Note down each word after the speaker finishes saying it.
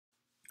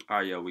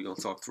Alright, yo, we're going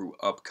to talk through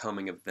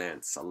upcoming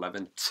events.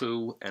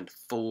 11.2 and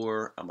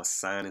 4, I'm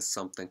assigning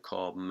something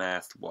called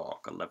Math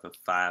Walk.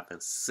 11.5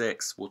 and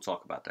 6, we'll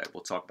talk about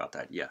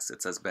that. Yes,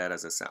 it's as bad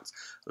as it sounds.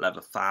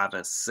 11.5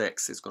 and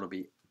 6 is going to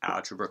be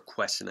algebra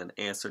question and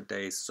answer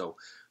days. So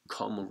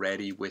come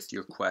ready with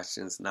your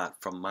questions,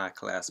 not from my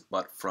class,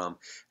 but from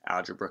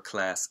algebra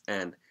class,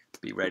 and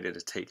be ready to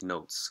take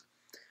notes.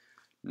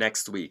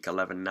 Next week,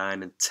 11,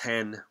 9, and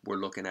 10, we're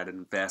looking at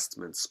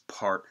investments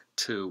part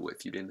 2.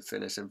 If you didn't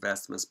finish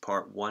investments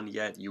part 1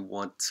 yet, you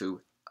want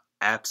to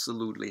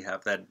absolutely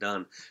have that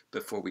done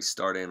before we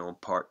start in on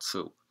part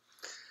 2.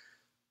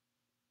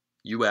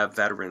 You have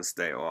Veterans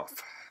Day off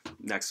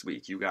next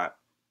week. You got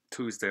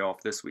Tuesday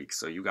off this week,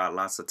 so you got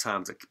lots of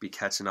time to be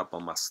catching up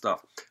on my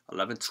stuff.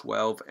 11,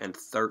 12, and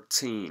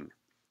 13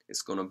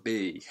 is going to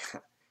be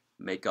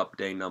makeup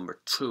day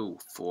number 2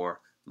 for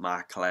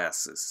my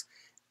classes.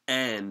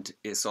 And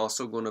it's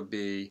also going to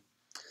be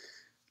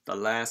the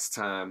last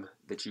time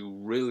that you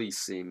really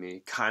see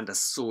me, kind of,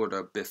 sort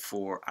of,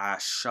 before I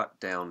shut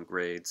down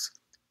grades.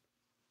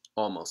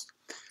 Almost.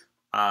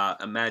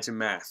 Imagine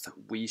math.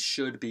 We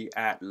should be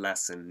at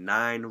lesson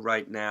 9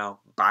 right now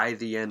by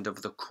the end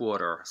of the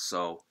quarter.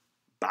 So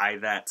by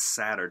that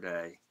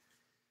Saturday,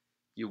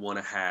 you want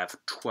to have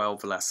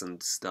 12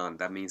 lessons done.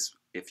 That means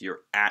if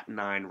you're at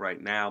 9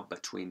 right now,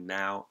 between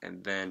now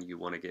and then, you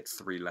want to get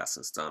 3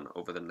 lessons done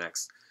over the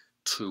next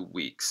 2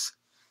 weeks.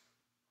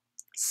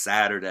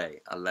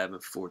 Saturday,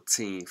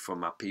 11:14, for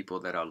my people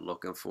that are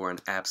looking for an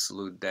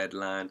absolute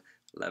deadline,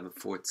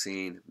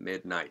 11:14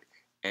 midnight.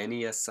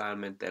 Any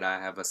assignment that I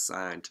have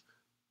assigned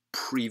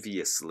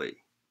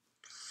previously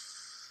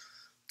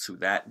to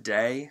that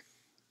day,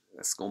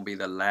 that's going to be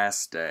the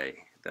last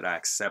day that I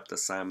accept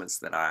assignments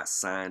that I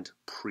assigned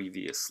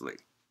previously.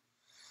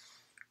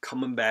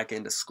 Coming back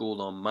into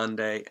school on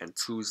Monday and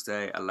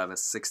Tuesday,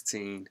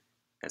 11:16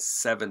 and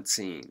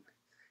 17.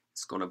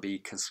 It's going to be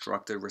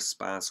constructed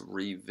response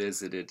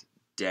revisited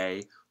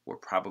day. We're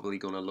probably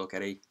going to look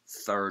at a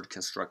third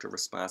constructed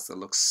response that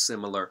looks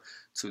similar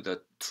to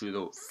the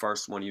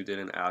first one you did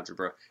in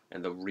algebra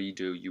and the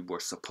redo you were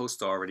supposed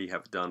to already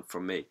have done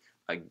for me.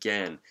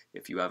 Again,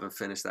 if you haven't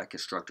finished that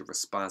constructed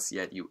response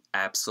yet, you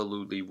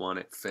absolutely want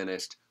it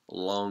finished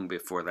long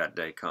before that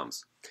day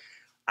comes.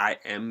 I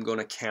am going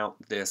to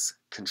count this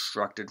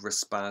constructed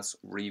response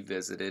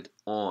revisited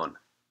on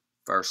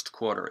first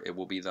quarter. It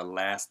will be the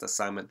last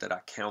assignment that I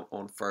count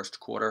on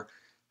first quarter.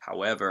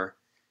 However,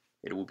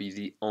 it will be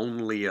the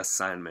only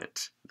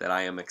assignment that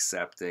I am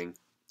accepting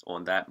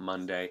on that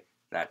Monday,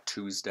 that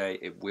Tuesday.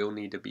 It will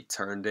need to be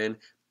turned in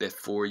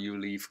before you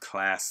leave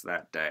class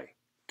that day.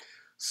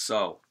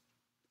 So,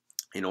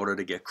 in order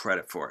to get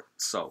credit for it.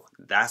 So,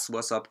 that's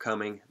what's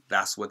upcoming.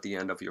 That's what the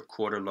end of your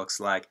quarter looks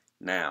like.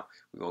 Now,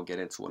 we're going to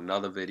get into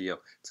another video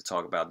to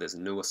talk about this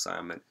new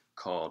assignment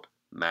called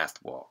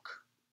Math Walk.